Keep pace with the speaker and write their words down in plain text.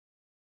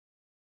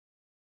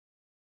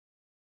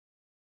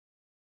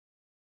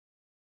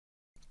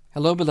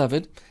Hello,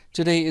 beloved.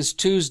 Today is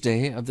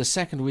Tuesday of the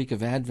second week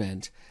of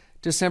Advent,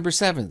 December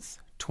 7th,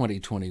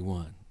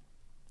 2021.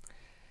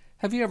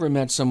 Have you ever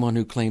met someone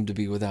who claimed to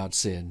be without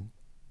sin?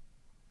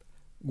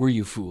 Were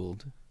you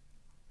fooled?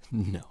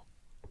 No.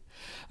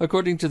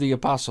 According to the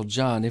Apostle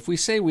John, if we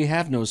say we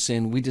have no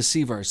sin, we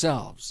deceive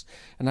ourselves.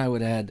 And I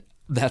would add,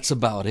 that's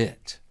about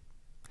it.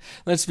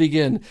 Let's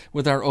begin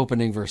with our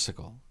opening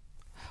versicle.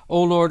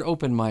 O Lord,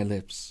 open my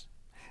lips,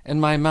 and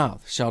my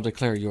mouth shall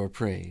declare your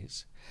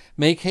praise.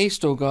 Make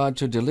haste, O God,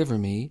 to deliver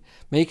me.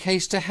 Make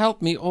haste to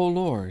help me, O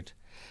Lord.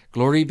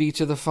 Glory be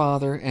to the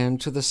Father, and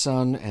to the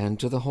Son, and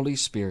to the Holy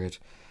Spirit,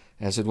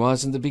 as it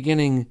was in the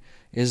beginning,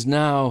 is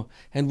now,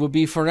 and will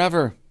be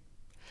forever.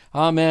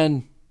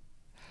 Amen.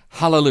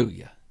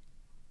 Hallelujah.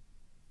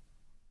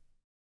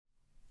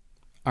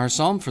 Our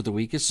psalm for the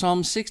week is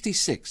Psalm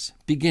 66,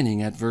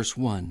 beginning at verse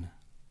 1.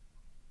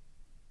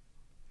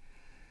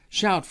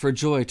 Shout for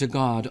joy to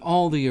God,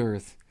 all the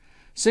earth.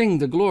 Sing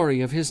the glory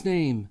of his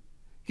name.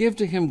 Give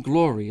to him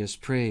glorious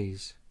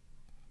praise.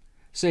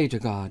 Say to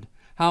God,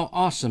 how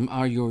awesome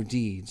are your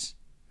deeds!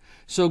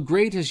 So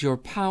great is your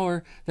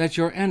power that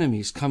your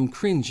enemies come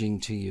cringing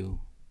to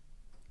you.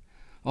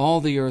 All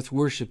the earth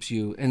worships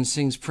you and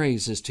sings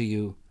praises to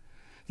you.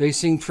 They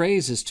sing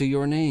praises to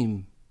your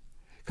name.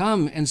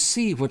 Come and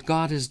see what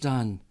God has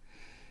done.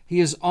 He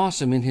is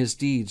awesome in his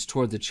deeds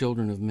toward the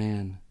children of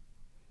man.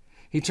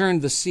 He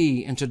turned the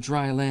sea into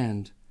dry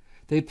land.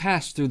 They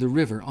passed through the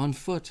river on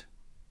foot.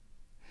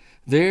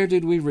 There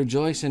did we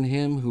rejoice in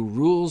him who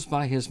rules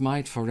by his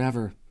might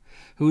forever,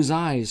 whose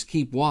eyes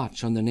keep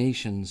watch on the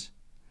nations.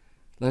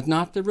 Let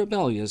not the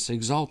rebellious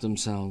exalt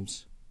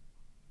themselves.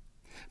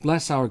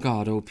 Bless our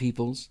God, O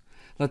peoples.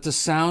 Let the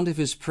sound of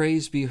his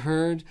praise be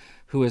heard,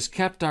 who has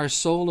kept our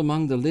soul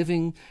among the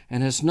living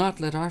and has not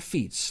let our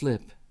feet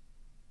slip.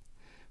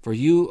 For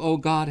you, O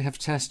God, have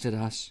tested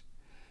us.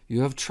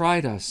 You have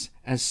tried us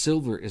as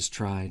silver is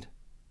tried.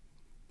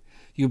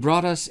 You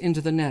brought us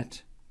into the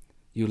net.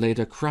 You laid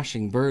a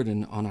crushing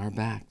burden on our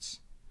backs.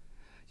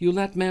 You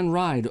let men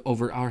ride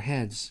over our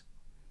heads.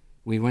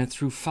 We went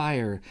through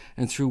fire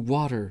and through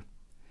water,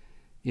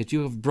 yet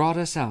you have brought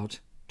us out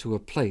to a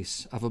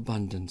place of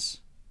abundance.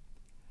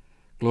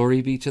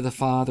 Glory be to the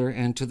Father,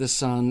 and to the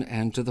Son,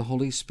 and to the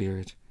Holy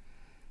Spirit,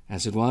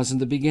 as it was in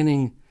the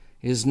beginning,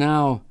 is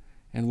now,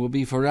 and will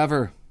be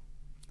forever.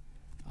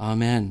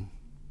 Amen.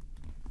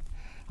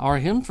 Our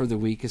hymn for the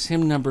week is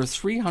hymn number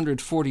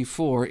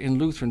 344 in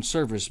Lutheran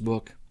Service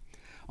Book,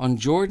 On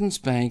Jordan's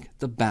Bank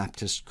the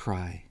Baptist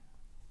Cry.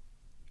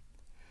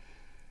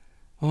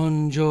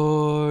 On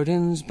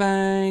Jordan's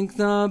bank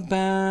the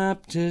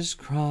Baptist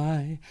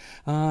cry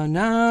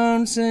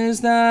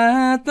announces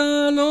that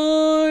the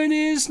Lord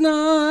is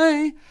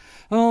nigh.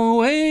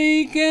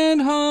 Awake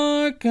and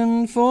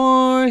hearken,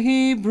 for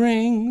he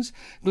brings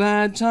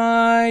glad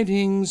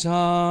tidings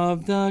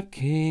of the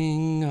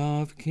King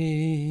of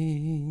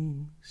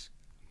Kings.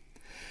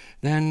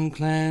 Then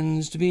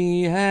cleansed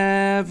be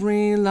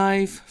every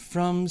life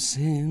from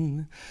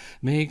sin.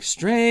 Make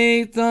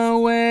straight the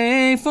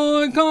way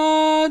for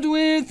God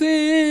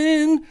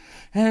within,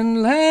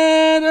 and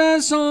let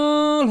us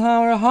all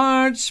our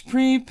hearts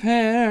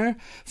prepare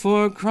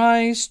for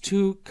Christ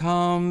to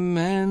come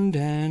and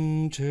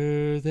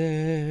enter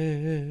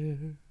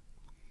there.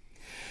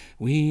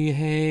 We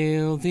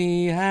hail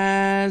thee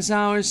as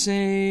our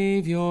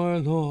Savior,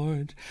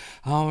 Lord,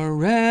 our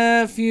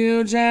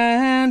refuge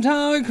and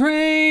our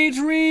great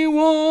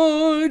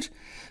reward.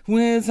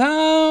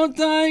 Without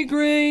thy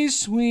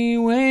grace we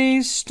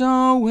waste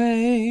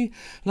away,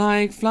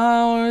 like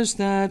flowers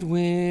that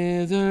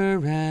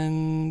wither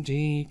and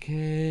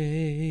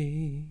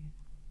decay.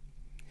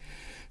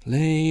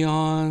 Lay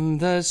on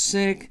the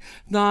sick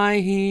thy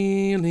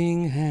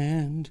healing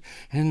hand,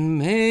 and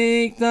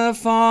make the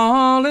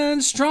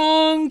fallen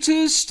strong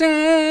to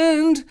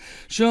stand.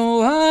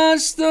 Show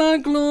us the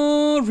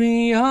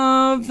glory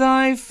of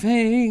thy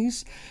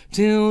face,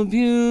 till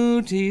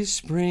beauty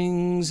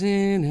springs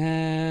in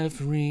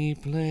every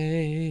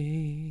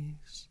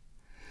place.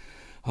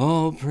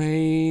 All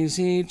praise,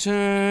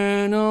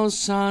 eternal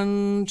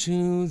Son,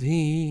 to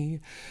thee,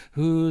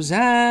 whose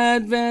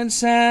advent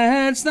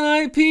sets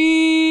thy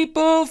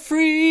people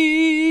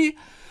free,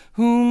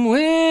 whom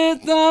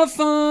with the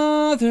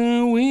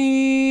Father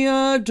we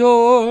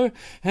adore,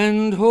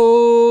 and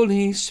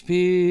Holy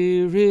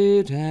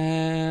Spirit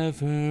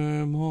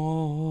evermore.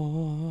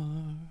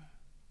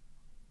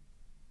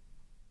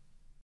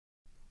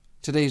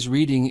 Today's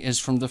reading is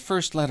from the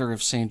first letter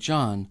of St.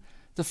 John,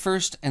 the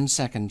first and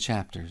second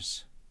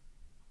chapters.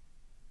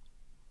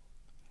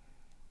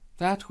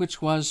 That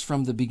which was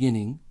from the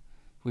beginning,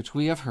 which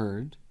we have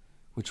heard,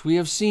 which we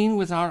have seen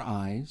with our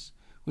eyes,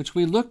 which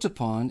we looked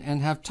upon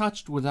and have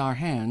touched with our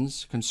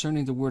hands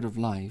concerning the word of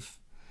life,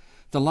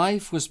 the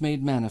life was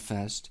made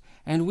manifest,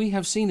 and we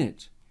have seen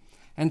it,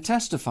 and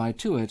testify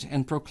to it,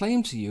 and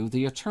proclaim to you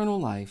the eternal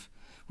life,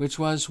 which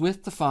was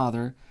with the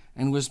Father,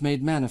 and was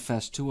made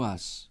manifest to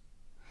us.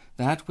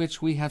 That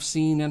which we have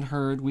seen and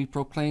heard we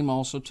proclaim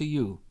also to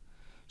you,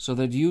 so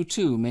that you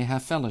too may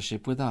have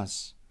fellowship with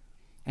us.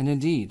 And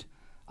indeed,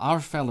 our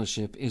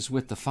fellowship is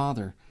with the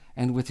Father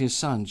and with his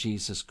Son,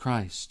 Jesus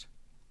Christ.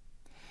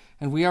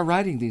 And we are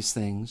writing these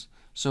things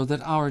so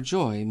that our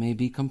joy may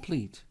be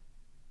complete.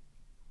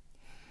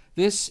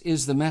 This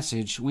is the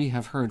message we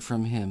have heard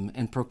from him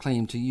and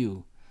proclaim to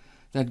you,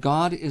 that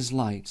God is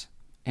light,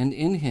 and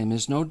in him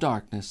is no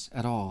darkness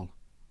at all.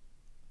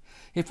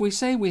 If we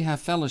say we have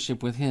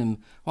fellowship with him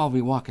while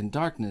we walk in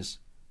darkness,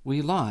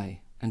 we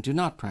lie and do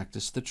not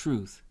practice the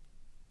truth.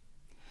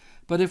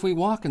 But if we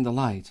walk in the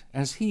light,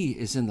 as he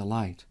is in the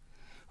light,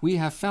 we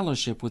have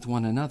fellowship with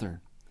one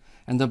another,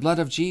 and the blood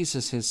of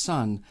Jesus his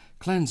Son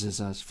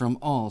cleanses us from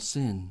all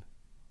sin.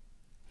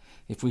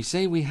 If we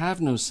say we have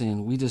no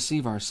sin, we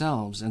deceive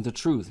ourselves, and the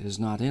truth is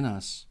not in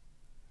us.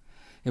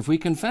 If we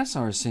confess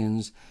our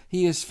sins,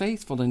 he is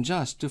faithful and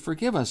just to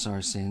forgive us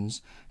our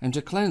sins and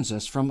to cleanse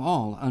us from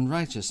all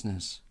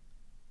unrighteousness.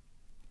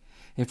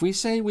 If we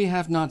say we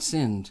have not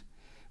sinned,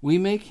 we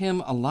make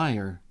him a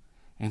liar,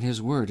 and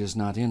his word is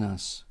not in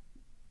us.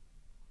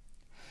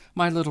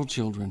 My little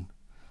children,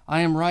 I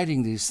am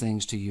writing these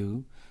things to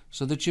you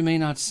so that you may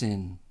not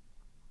sin.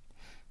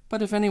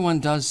 But if anyone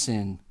does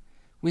sin,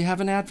 we have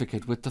an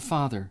advocate with the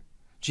Father,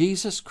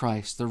 Jesus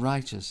Christ the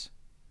righteous.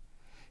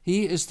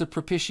 He is the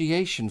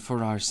propitiation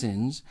for our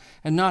sins,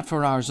 and not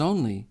for ours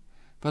only,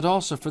 but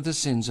also for the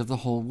sins of the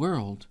whole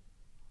world.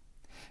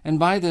 And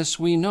by this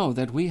we know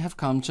that we have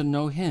come to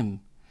know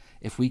him,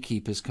 if we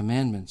keep his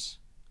commandments.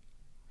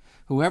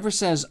 Whoever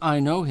says, I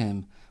know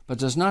him, but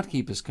does not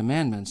keep his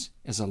commandments,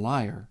 is a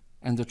liar,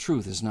 and the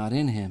truth is not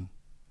in him.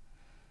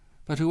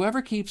 But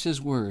whoever keeps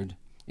his word,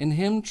 in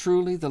him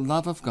truly the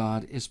love of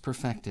God is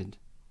perfected.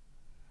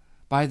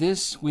 By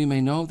this we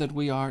may know that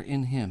we are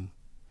in him.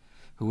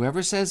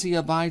 Whoever says he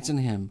abides in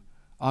him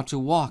ought to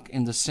walk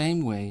in the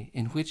same way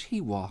in which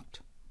he walked.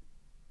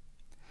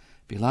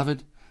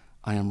 Beloved,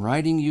 I am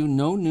writing you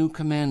no new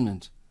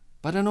commandment,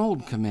 but an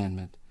old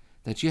commandment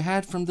that you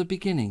had from the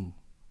beginning.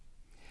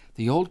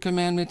 The old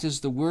commandment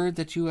is the word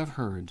that you have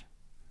heard.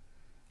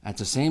 At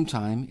the same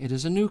time, it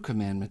is a new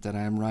commandment that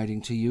I am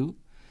writing to you,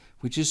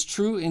 which is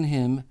true in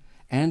him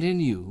and in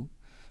you,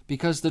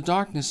 because the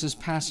darkness is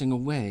passing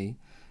away,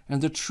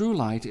 and the true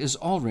light is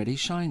already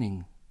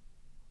shining.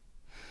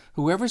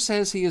 Whoever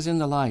says he is in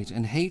the light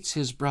and hates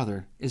his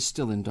brother is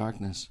still in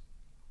darkness.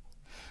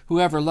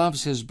 Whoever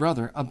loves his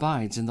brother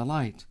abides in the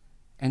light,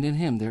 and in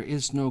him there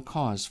is no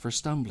cause for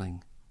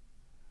stumbling.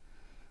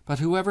 But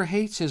whoever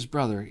hates his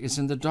brother is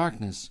in the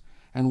darkness,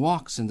 and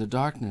walks in the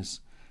darkness,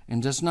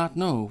 and does not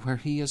know where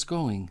he is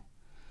going,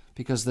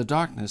 because the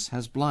darkness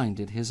has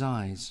blinded his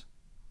eyes.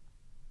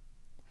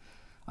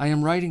 I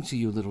am writing to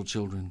you, little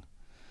children,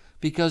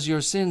 because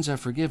your sins are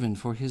forgiven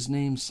for his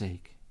name's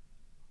sake.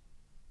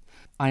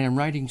 I am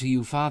writing to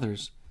you,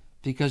 fathers,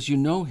 because you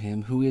know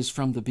him who is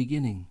from the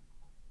beginning.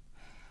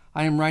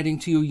 I am writing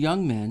to you,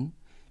 young men,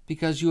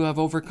 because you have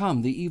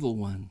overcome the evil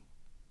one.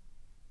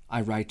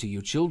 I write to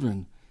you,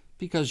 children,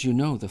 because you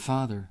know the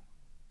Father.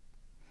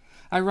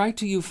 I write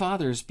to you,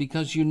 fathers,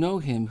 because you know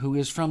him who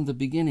is from the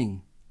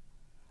beginning.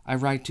 I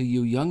write to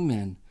you, young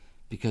men,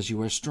 because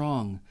you are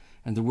strong,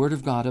 and the word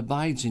of God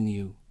abides in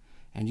you,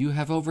 and you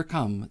have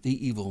overcome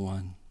the evil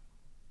one.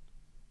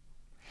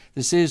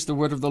 This is the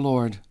word of the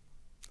Lord.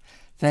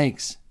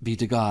 Thanks be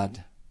to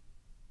God.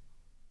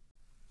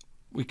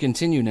 We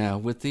continue now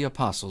with the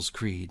Apostles'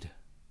 Creed.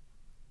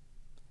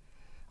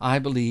 I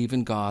believe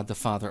in God the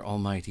Father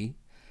Almighty,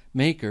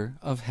 maker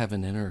of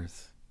heaven and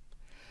earth,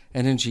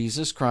 and in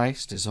Jesus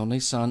Christ, his only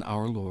Son,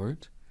 our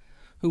Lord,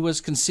 who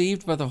was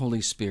conceived by the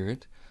Holy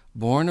Spirit,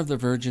 born of the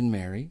Virgin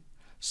Mary,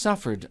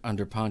 suffered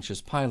under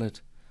Pontius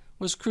Pilate,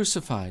 was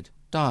crucified,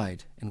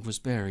 died, and was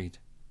buried.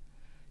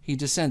 He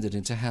descended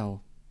into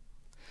hell.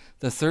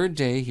 The third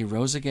day he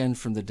rose again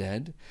from the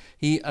dead.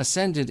 He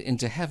ascended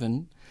into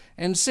heaven,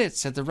 and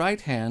sits at the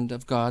right hand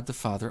of God the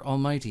Father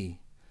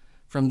Almighty.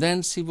 From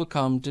thence he will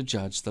come to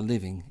judge the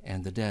living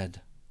and the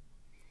dead.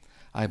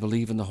 I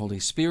believe in the Holy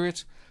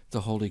Spirit,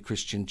 the holy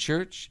Christian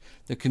Church,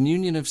 the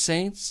communion of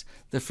saints,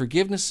 the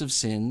forgiveness of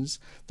sins,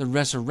 the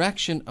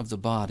resurrection of the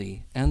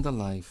body, and the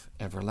life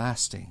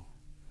everlasting.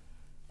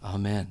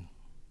 Amen.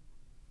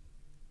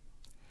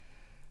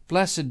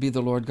 Blessed be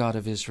the Lord God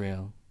of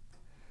Israel,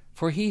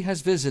 for he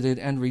has visited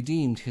and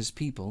redeemed his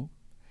people,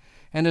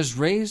 and has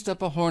raised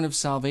up a horn of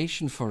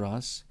salvation for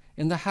us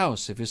in the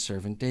house of his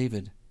servant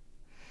David,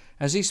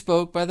 as he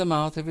spoke by the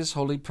mouth of his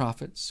holy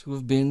prophets, who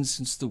have been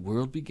since the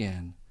world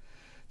began,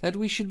 that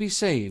we should be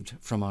saved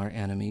from our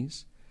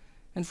enemies,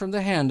 and from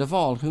the hand of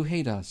all who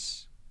hate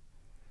us,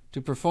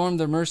 to perform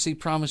the mercy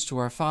promised to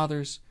our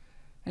fathers,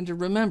 and to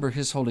remember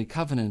his holy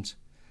covenant,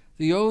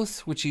 the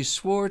oath which he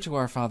swore to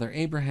our father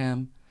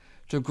Abraham,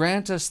 to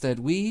grant us that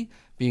we,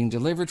 being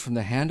delivered from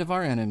the hand of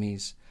our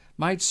enemies,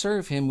 might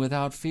serve him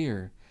without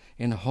fear,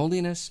 in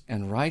holiness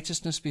and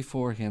righteousness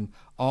before him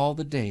all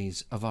the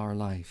days of our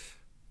life.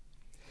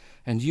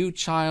 And you,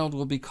 child,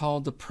 will be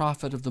called the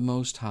prophet of the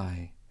Most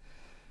High,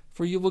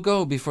 for you will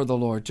go before the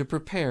Lord to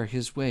prepare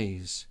his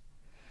ways,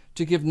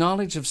 to give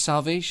knowledge of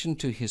salvation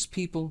to his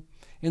people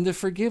in the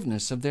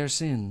forgiveness of their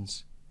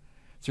sins,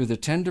 through the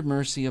tender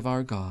mercy of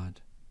our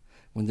God,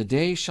 when the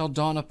day shall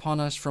dawn upon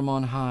us from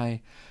on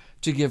high,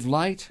 to give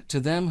light to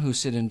them who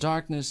sit in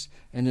darkness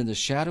and in the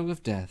shadow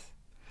of death,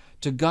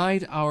 to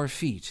guide our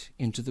feet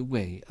into the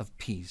way of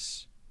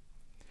peace.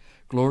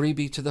 Glory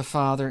be to the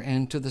Father,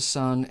 and to the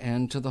Son,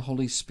 and to the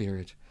Holy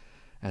Spirit,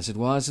 as it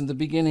was in the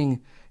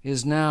beginning,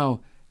 is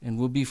now, and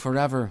will be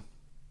forever.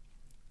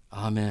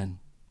 Amen.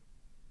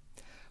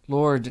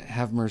 Lord,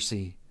 have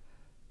mercy.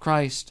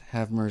 Christ,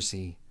 have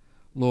mercy.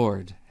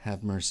 Lord,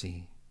 have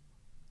mercy.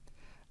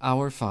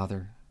 Our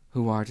Father,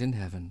 who art in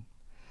heaven,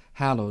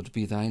 hallowed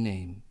be thy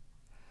name.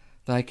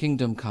 Thy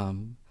kingdom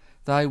come,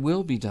 thy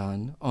will be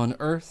done, on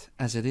earth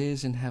as it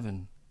is in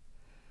heaven.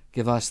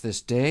 Give us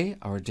this day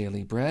our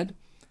daily bread,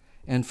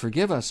 and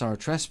forgive us our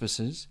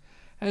trespasses,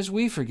 as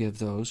we forgive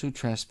those who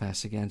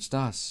trespass against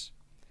us.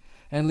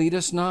 And lead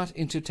us not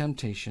into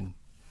temptation,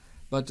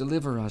 but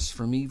deliver us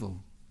from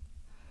evil.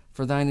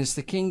 For thine is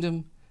the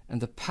kingdom,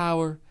 and the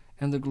power,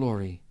 and the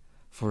glory,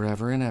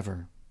 forever and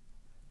ever.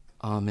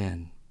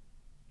 Amen.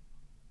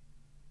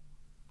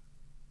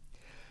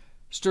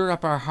 Stir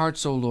up our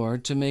hearts, O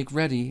Lord, to make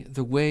ready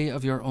the way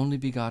of your only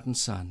begotten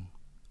Son,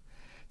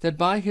 that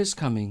by his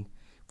coming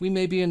we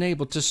may be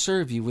enabled to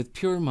serve you with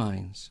pure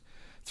minds,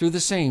 through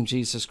the same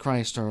Jesus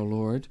Christ our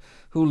Lord,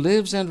 who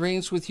lives and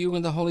reigns with you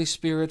in the Holy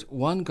Spirit,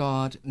 one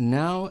God,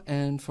 now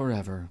and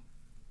forever.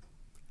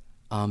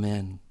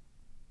 Amen.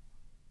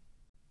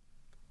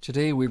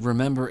 Today we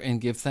remember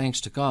and give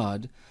thanks to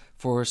God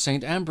for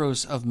St.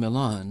 Ambrose of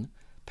Milan,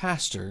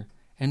 pastor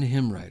and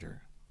hymn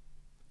writer.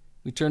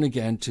 We turn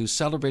again to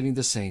Celebrating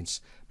the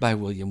Saints by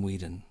William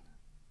Whedon.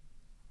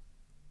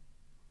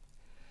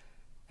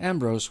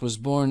 Ambrose was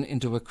born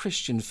into a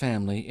Christian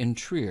family in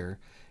Trier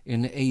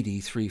in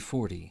AD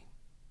 340.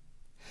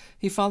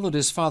 He followed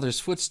his father's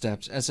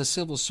footsteps as a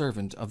civil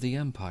servant of the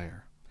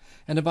empire,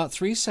 and about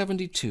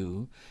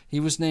 372 he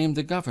was named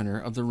the governor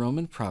of the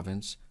Roman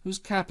province whose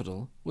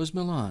capital was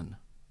Milan.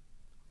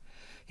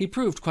 He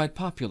proved quite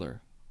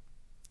popular.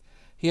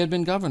 He had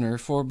been governor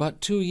for but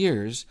 2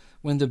 years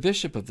when the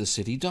bishop of the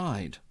city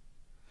died,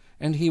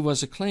 and he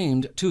was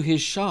acclaimed, to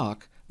his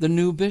shock, the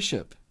new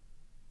bishop.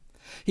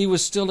 He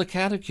was still a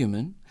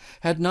catechumen,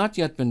 had not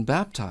yet been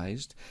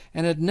baptized,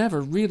 and had never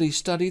really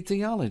studied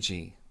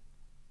theology.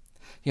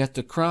 Yet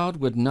the crowd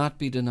would not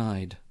be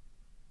denied.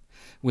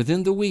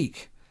 Within the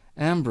week,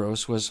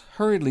 Ambrose was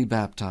hurriedly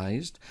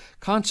baptized,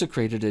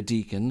 consecrated a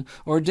deacon,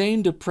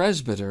 ordained a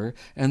presbyter,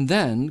 and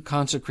then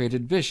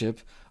consecrated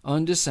bishop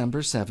on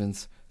December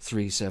 7th,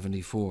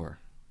 374.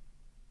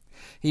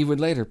 He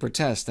would later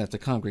protest that the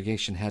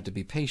congregation had to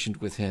be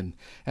patient with him,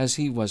 as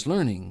he was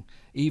learning,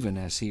 even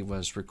as he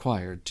was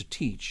required to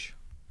teach.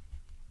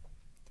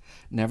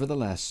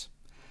 Nevertheless,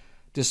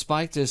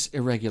 despite this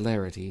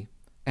irregularity,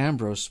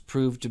 Ambrose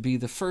proved to be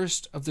the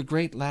first of the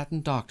great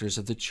Latin doctors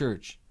of the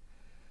Church,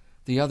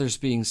 the others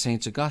being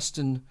Saints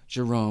Augustine,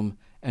 Jerome,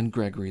 and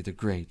Gregory the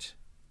Great.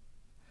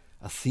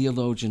 A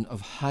theologian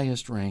of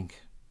highest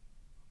rank.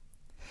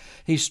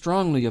 He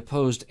strongly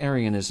opposed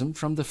Arianism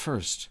from the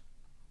first.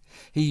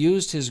 He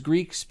used his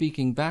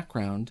Greek-speaking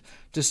background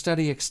to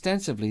study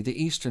extensively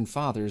the Eastern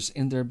Fathers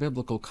in their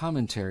biblical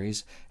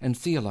commentaries and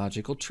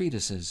theological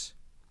treatises.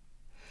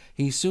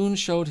 He soon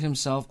showed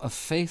himself a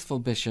faithful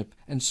bishop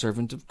and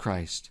servant of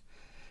Christ,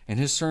 and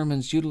his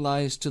sermons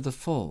utilized to the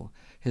full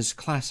his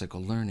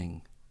classical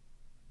learning.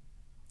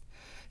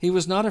 He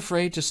was not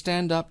afraid to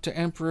stand up to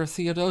Emperor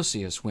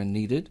Theodosius when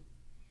needed.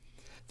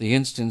 The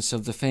instance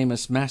of the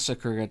famous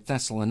massacre at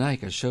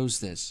Thessalonica shows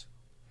this.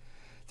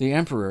 The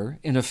emperor,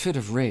 in a fit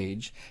of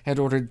rage, had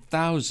ordered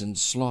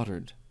thousands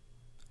slaughtered.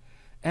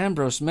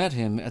 Ambrose met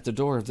him at the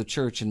door of the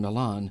church in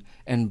Milan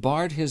and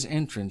barred his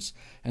entrance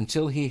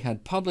until he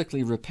had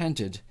publicly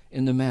repented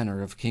in the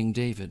manner of King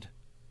David.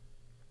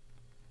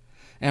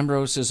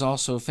 Ambrose is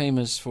also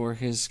famous for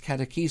his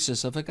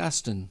catechesis of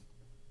Augustine.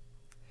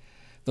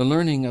 The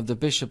learning of the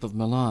Bishop of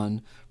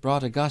Milan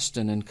brought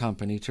Augustine and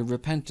company to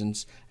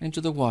repentance and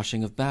to the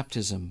washing of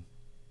baptism.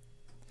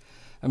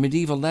 A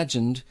medieval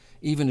legend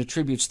even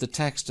attributes the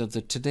text of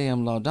the Te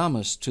Deum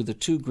Laudamus to the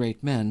 2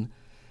 great men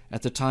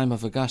at the time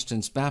of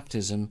Augustine's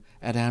baptism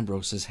at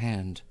Ambrose's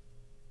hand.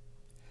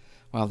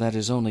 While that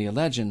is only a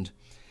legend,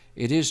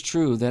 it is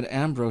true that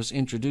Ambrose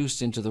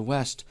introduced into the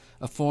West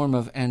a form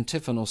of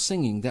antiphonal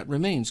singing that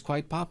remains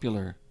quite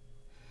popular.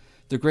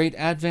 The great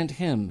Advent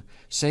hymn,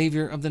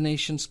 Savior of the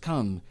Nations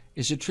Come,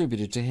 is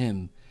attributed to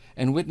him,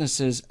 and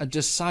witnesses a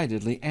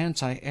decidedly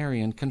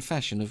anti-Arian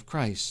confession of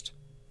Christ.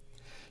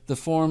 The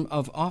form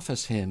of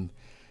office hymn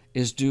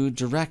is due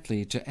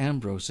directly to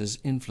Ambrose's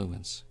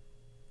influence.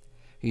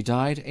 He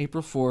died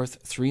April 4th,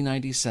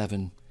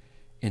 397,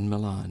 in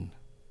Milan.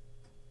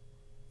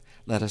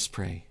 Let us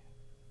pray.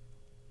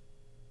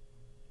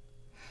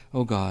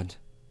 O God,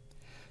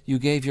 you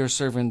gave your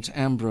servant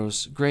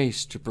Ambrose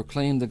grace to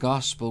proclaim the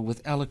gospel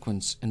with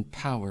eloquence and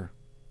power.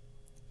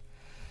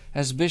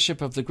 As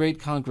bishop of the great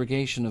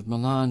congregation of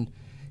Milan,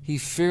 he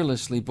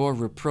fearlessly bore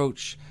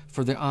reproach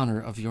for the honor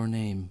of your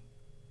name.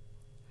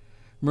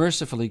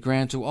 Mercifully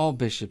grant to all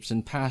bishops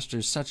and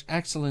pastors such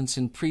excellence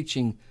in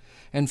preaching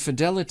and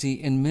fidelity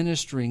in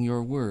ministering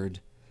your word,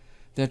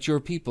 that your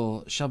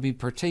people shall be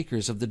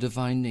partakers of the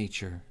divine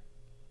nature.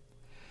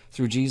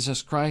 Through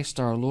Jesus Christ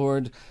our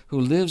Lord, who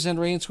lives and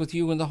reigns with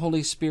you in the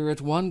Holy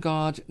Spirit, one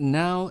God,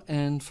 now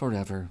and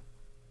forever.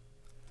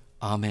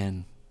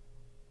 Amen.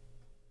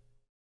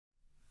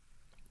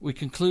 We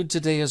conclude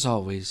today, as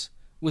always,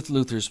 with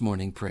Luther's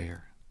morning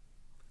prayer.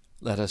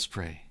 Let us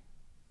pray.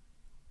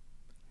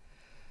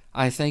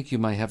 I thank you,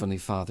 my heavenly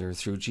Father,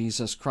 through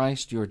Jesus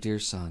Christ, your dear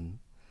Son,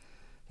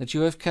 that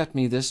you have kept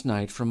me this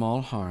night from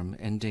all harm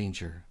and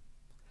danger.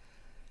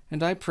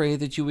 And I pray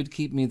that you would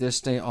keep me this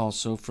day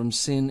also from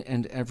sin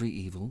and every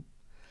evil,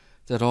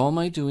 that all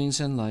my doings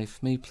in life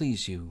may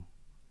please you.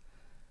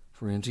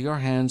 For into your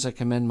hands I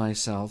commend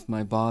myself,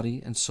 my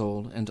body and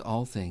soul, and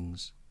all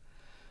things.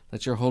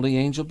 Let your holy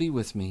angel be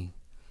with me,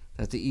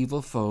 that the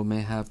evil foe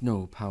may have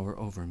no power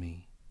over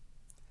me.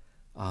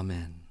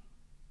 Amen.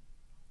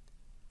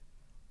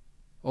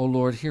 O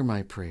Lord, hear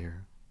my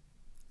prayer,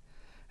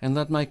 and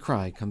let my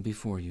cry come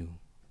before you.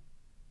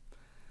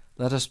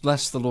 Let us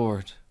bless the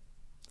Lord.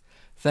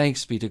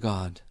 Thanks be to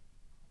God.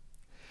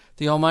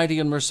 The Almighty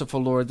and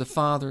merciful Lord, the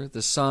Father,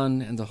 the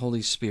Son, and the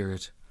Holy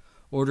Spirit,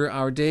 order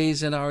our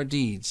days and our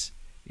deeds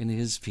in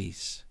his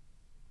peace.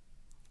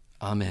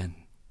 Amen.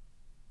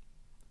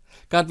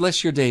 God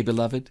bless your day,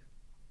 beloved.